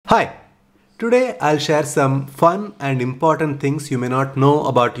Hi! Today I'll share some fun and important things you may not know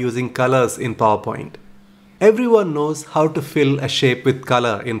about using colors in PowerPoint. Everyone knows how to fill a shape with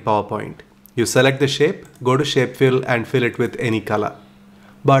color in PowerPoint. You select the shape, go to Shape Fill and fill it with any color.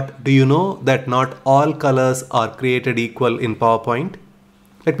 But do you know that not all colors are created equal in PowerPoint?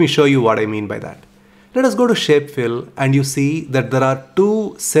 Let me show you what I mean by that. Let us go to Shape Fill and you see that there are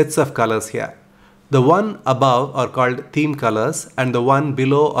two sets of colors here. The one above are called theme colors and the one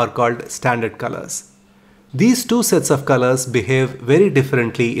below are called standard colors. These two sets of colors behave very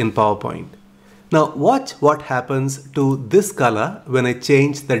differently in PowerPoint. Now watch what happens to this color when I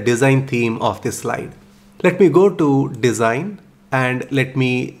change the design theme of this slide. Let me go to Design and let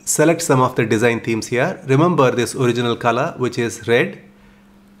me select some of the design themes here. Remember this original color, which is red.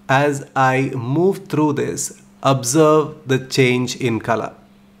 As I move through this, observe the change in color.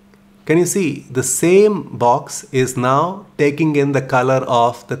 Can you see the same box is now taking in the color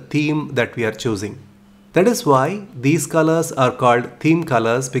of the theme that we are choosing? That is why these colors are called theme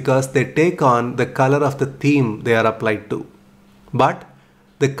colors, because they take on the color of the theme they are applied to. But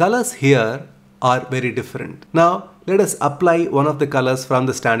the colors here are very different. Now let us apply one of the colors from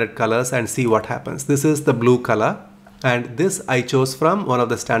the standard colors and see what happens. This is the blue color and this I chose from one of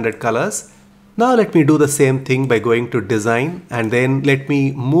the standard colors. Now let me do the same thing by going to Design and then let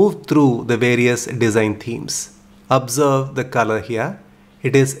me move through the various design themes. Observe the color here.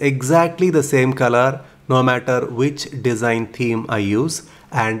 It is exactly the same color no matter which design theme I use,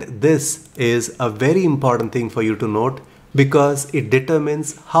 and this is a very important thing for you to note because it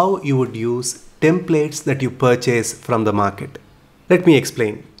determines how you would use templates that you purchase from the market. Let me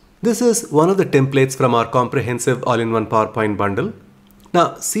explain. This is one of the templates from our comprehensive all-in-one PowerPoint bundle.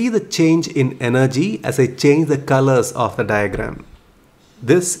 Now see the change in energy as I change the colors of the diagram.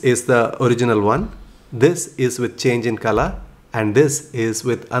 This is the original one. This is with change in color and this is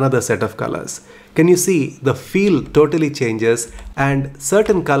with another set of colors. Can you see the feel totally changes and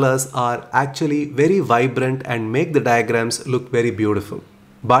certain colors are actually very vibrant and make the diagrams look very beautiful.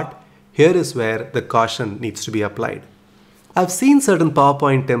 But here is where the caution needs to be applied. I've seen certain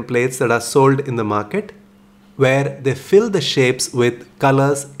PowerPoint templates that are sold in the market where they fill the shapes with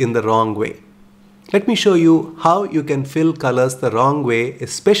colors in the wrong way. Let me show you how you can fill colors the wrong way,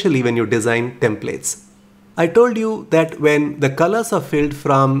 especially when you design templates. I told you that when the colors are filled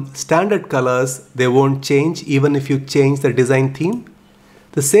from standard colors, they won't change even if you change the design theme.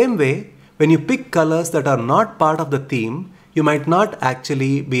 The same way, when you pick colors that are not part of the theme, you might not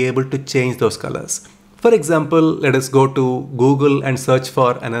actually be able to change those colors. For example, let us go to Google and search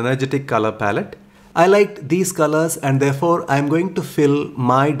for an energetic color palette. I liked these colors and therefore I'm going to fill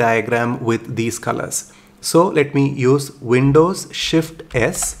my diagram with these colors. So let me use Windows Shift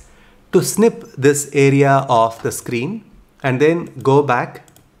S to snip this area of the screen and then go back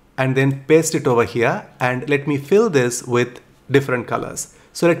and then paste it over here and let me fill this with different colors.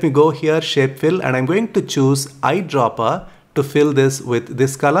 So let me go here, Shape Fill, and I'm going to choose eyedropper to fill this with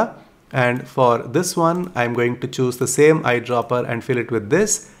this color. And for this one, I'm going to choose the same eyedropper and fill it with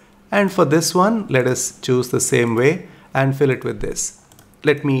this. And for this one, let us choose the same way and fill it with this.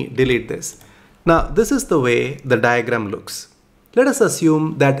 Let me delete this. Now, this is the way the diagram looks. Let us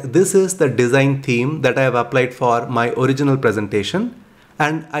assume that this is the design theme that I have applied for my original presentation.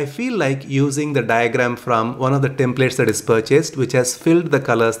 And I feel like using the diagram from one of the templates that is purchased, which has filled the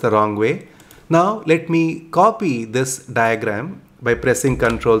colors the wrong way. Now, let me copy this diagram by pressing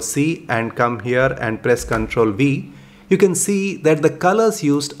Ctrl C and come here and press Ctrl V. You can see that the colors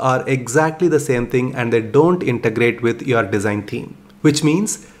used are exactly the same thing and they don't integrate with your design theme, which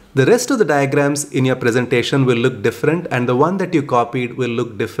means the rest of the diagrams in your presentation will look different and the one that you copied will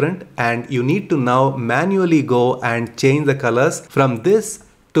look different, and you need to now manually go and change the colors from this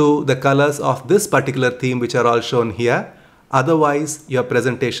to the colors of this particular theme, which are all shown here. Otherwise, your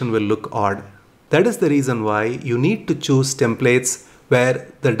presentation will look odd. That is the reason why you need to choose templates where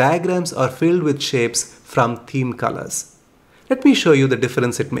the diagrams are filled with shapes from theme colors. Let me show you the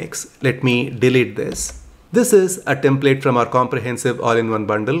difference it makes. Let me delete this. This is a template from our comprehensive all-in-one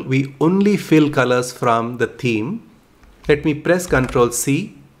bundle. We only fill colors from the theme. Let me press Ctrl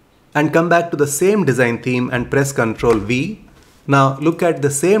C and come back to the same design theme and press Ctrl V. Now look at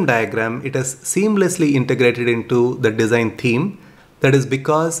the same diagram. It has seamlessly integrated into the design theme. That is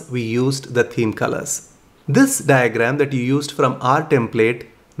because we used the theme colors. This diagram that you used from our template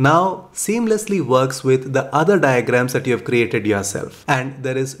now seamlessly works with the other diagrams that you have created yourself, and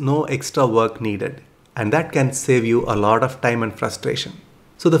there is no extra work needed, and that can save you a lot of time and frustration.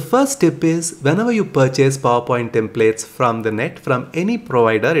 So the first tip is, whenever you purchase PowerPoint templates from the net, from any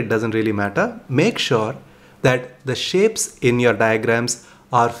provider, it doesn't really matter, make sure that the shapes in your diagrams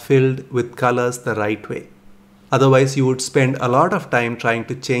are filled with colors the right way. Otherwise, you would spend a lot of time trying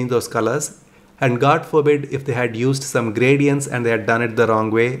to change those colors, and God forbid if they had used some gradients and they had done it the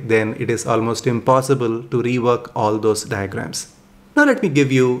wrong way, then it is almost impossible to rework all those diagrams. Now let me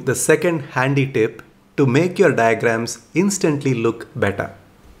give you the second handy tip to make your diagrams instantly look better.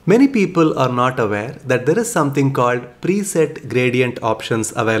 Many people are not aware that there is something called preset gradient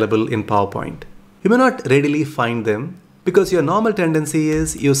options available in PowerPoint. You may not readily find them because your normal tendency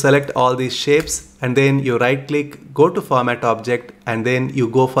is you select all these shapes and then you right click, go to format object, and then you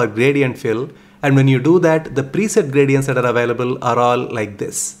go for gradient fill. And when you do that, the preset gradients that are available are all like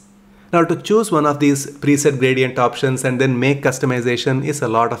this. Now to choose one of these preset gradient options and then make customization is a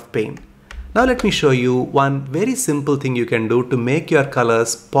lot of pain. Now let me show you one very simple thing you can do to make your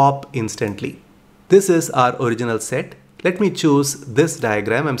colors pop instantly. This is our original set. Let me choose this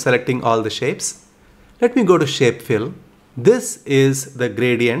diagram. I'm selecting all the shapes. Let me go to shape fill. This is the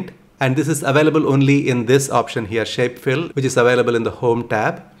gradient and this is available only in this option here, shape fill, which is available in the home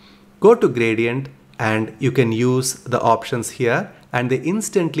tab. Go to gradient and you can use the options here and they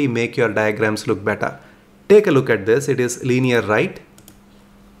instantly make your diagrams look better. Take a look at this. It is linear right.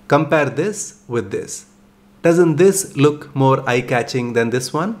 Compare this with this. Doesn't this look more eye-catching than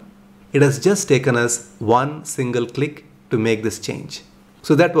this one? It has just taken us one single click to make this change.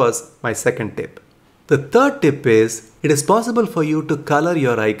 So that was my second tip. The third tip is it is possible for you to color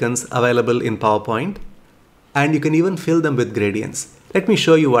your icons available in PowerPoint and you can even fill them with gradients. Let me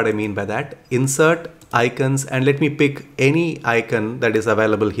show you what I mean by that. Insert icons and let me pick any icon that is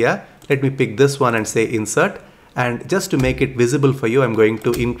available here. Let me pick this one and say insert. And just to make it visible for you, I'm going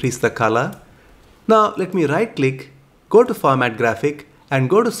to increase the color. Now let me right click, go to format graphic and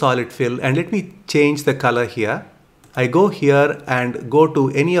go to solid fill and let me change the color here. I go here and go to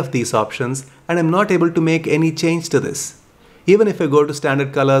any of these options and I'm not able to make any change to this. Even if I go to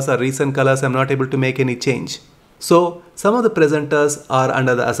standard colors or recent colors, I'm not able to make any change. So some of the presenters are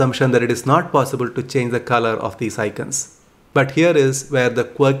under the assumption that it is not possible to change the color of these icons. But here is where the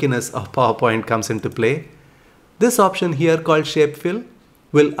quirkiness of PowerPoint comes into play. This option here called shape fill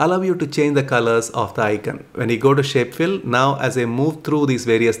will allow you to change the colors of the icon. When you go to shape fill, now as I move through these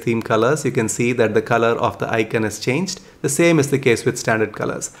various theme colors, you can see that the color of the icon has changed. The same is the case with standard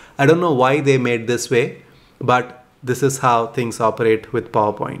colors. I don't know why they made this way, but this is how things operate with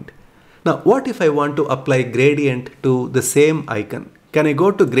PowerPoint. Now, what if I want to apply gradient to the same icon? Can I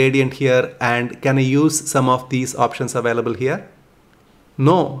go to gradient here and can I use some of these options available here?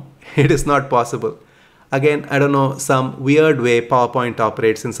 No, it is not possible. Again, I don't know, some weird way PowerPoint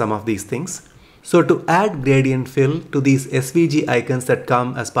operates in some of these things. So to add gradient fill to these SVG icons that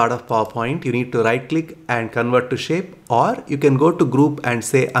come as part of PowerPoint, you need to right click and convert to shape, or you can go to group and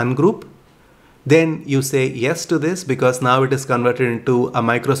say ungroup. Then you say yes to this because now it is converted into a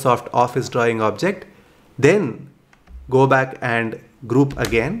Microsoft Office drawing object. Then go back and group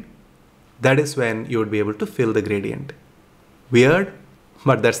again. That is when you would be able to fill the gradient. Weird,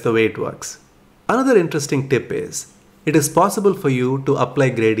 but that's the way it works. Another interesting tip is, it is possible for you to apply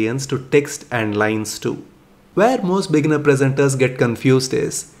gradients to text and lines too. Where most beginner presenters get confused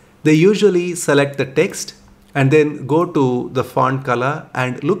is, they usually select the text and then go to the font color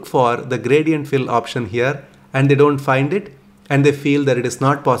and look for the gradient fill option here and they don't find it and they feel that it is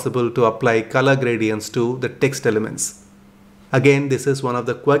not possible to apply color gradients to the text elements. Again, this is one of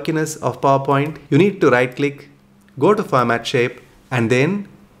the quirkiness of PowerPoint. You need to right click, go to format shape and then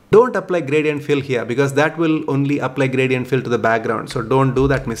don't apply gradient fill here because that will only apply gradient fill to the background. So don't do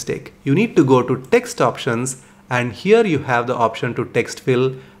that mistake. You need to go to text options and here you have the option to text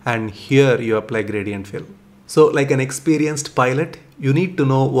fill and here you apply gradient fill. So like an experienced pilot, you need to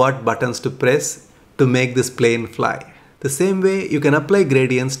know what buttons to press to make this plane fly. The same way you can apply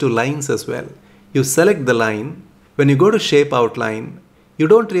gradients to lines as well. You select the line. When you go to shape outline, you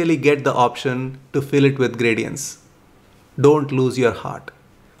don't really get the option to fill it with gradients. Don't lose your heart.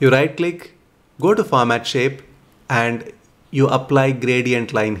 You right click, go to format shape and you apply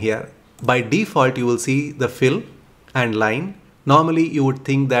gradient line here. By default, you will see the fill and line. Normally you would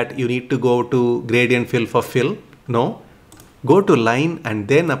think that you need to go to gradient fill for fill. No, go to line and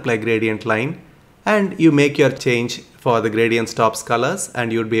then apply gradient line and you make your change for the gradient stops colors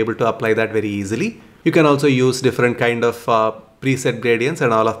and you'd be able to apply that very easily. You can also use different kind of preset gradients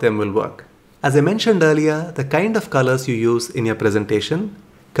and all of them will work. As I mentioned earlier, the kind of colors you use in your presentation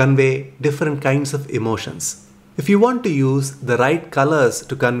convey different kinds of emotions. If you want to use the right colors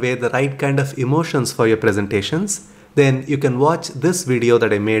to convey the right kind of emotions for your presentations, then you can watch this video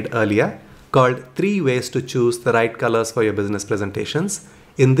that I made earlier called 3 ways to choose the right colors for your business presentations.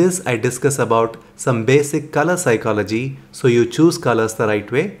 In this, I discuss about some basic color psychology so you choose colors the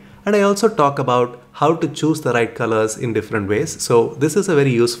right way, and I also talk about how to choose the right colors in different ways. So this is a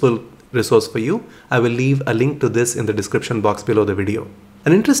very useful resource for you. I will leave a link to this in the description box below the video.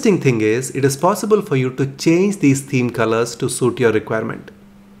 An interesting thing is, it is possible for you to change these theme colors to suit your requirement.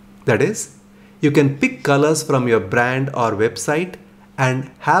 That is, you can pick colors from your brand or website and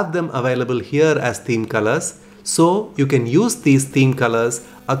have them available here as theme colors, so you can use these theme colors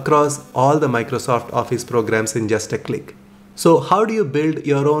across all the Microsoft Office programs in just a click. So how do you build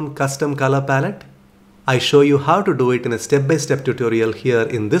your own custom color palette? I show you how to do it in a step-by-step tutorial here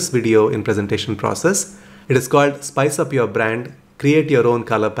in this video in presentation process. It is called Spice Up Your Brand, Create Your Own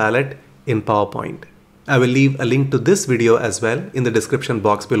Color Palette in PowerPoint. I will leave a link to this video as well in the description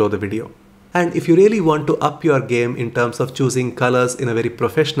box below the video. And if you really want to up your game in terms of choosing colors in a very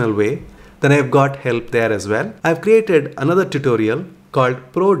professional way, then I've got help there as well. I've created another tutorial called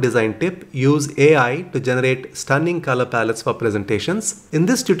Pro Design Tip, Use AI to generate stunning color palettes for presentations. In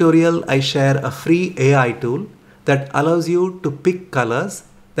this tutorial, I share a free AI tool that allows you to pick colors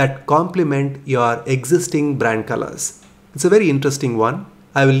that complement your existing brand colors. It's a very interesting one.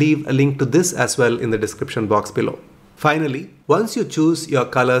 I will leave a link to this as well in the description box below. Finally, once you choose your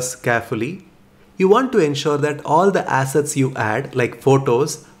colors carefully, you want to ensure that all the assets you add, like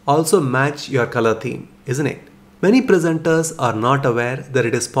photos, also match your color theme, isn't it? Many presenters are not aware that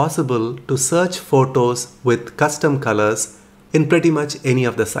it is possible to search photos with custom colors in pretty much any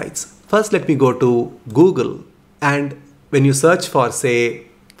of the sites. First, let me go to Google, and when you search for, say,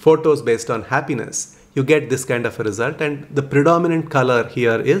 photos based on happiness, you get this kind of a result, and the predominant color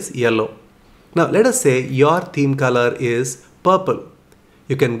here is yellow. Now, let us say your theme color is purple.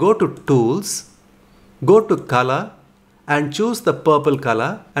 You can go to Tools, go to Color, and choose the purple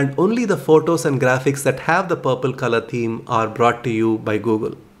color, and only the photos and graphics that have the purple color theme are brought to you by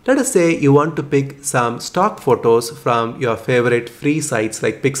Google. Let us say you want to pick some stock photos from your favorite free sites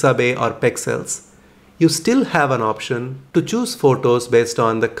like Pixabay or Pexels. You still have an option to choose photos based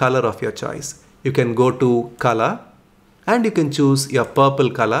on the color of your choice. You can go to Color, and you can choose your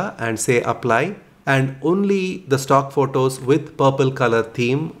purple color and say Apply, and only the stock photos with purple color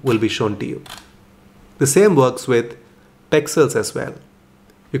theme will be shown to you. The same works with Pexels as well.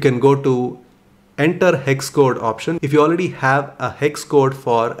 You can go to Enter Hex Code option. If you already have a hex code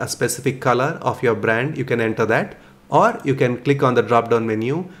for a specific color of your brand, you can enter that, or you can click on the drop down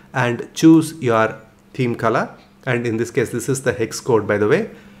menu and choose your theme color. And in this case, this is the hex code, by the way.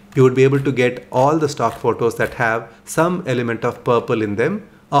 You would be able to get all the stock photos that have some element of purple in them,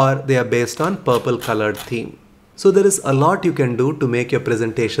 or they are based on purple colored theme. So there is a lot you can do to make your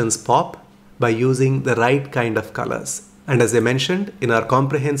presentations pop by using the right kind of colors. And as I mentioned, in our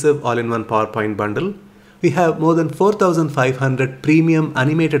comprehensive all-in-one PowerPoint bundle, we have more than 4,500 premium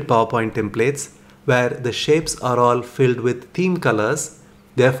animated PowerPoint templates where the shapes are all filled with theme colors.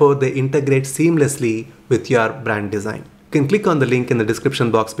 Therefore, they integrate seamlessly with your brand design. You can click on the link in the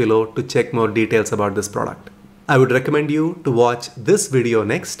description box below to check more details about this product. I would recommend you to watch this video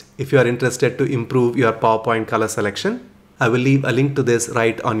next if you are interested to improve your PowerPoint color selection. I will leave a link to this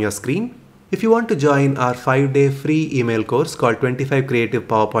right on your screen. If you want to join our 5-day free email course called 25 Creative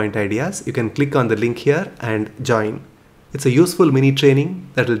PowerPoint Ideas, you can click on the link here and join. It's a useful mini training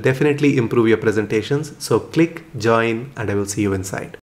that will definitely improve your presentations. So click join and I will see you inside.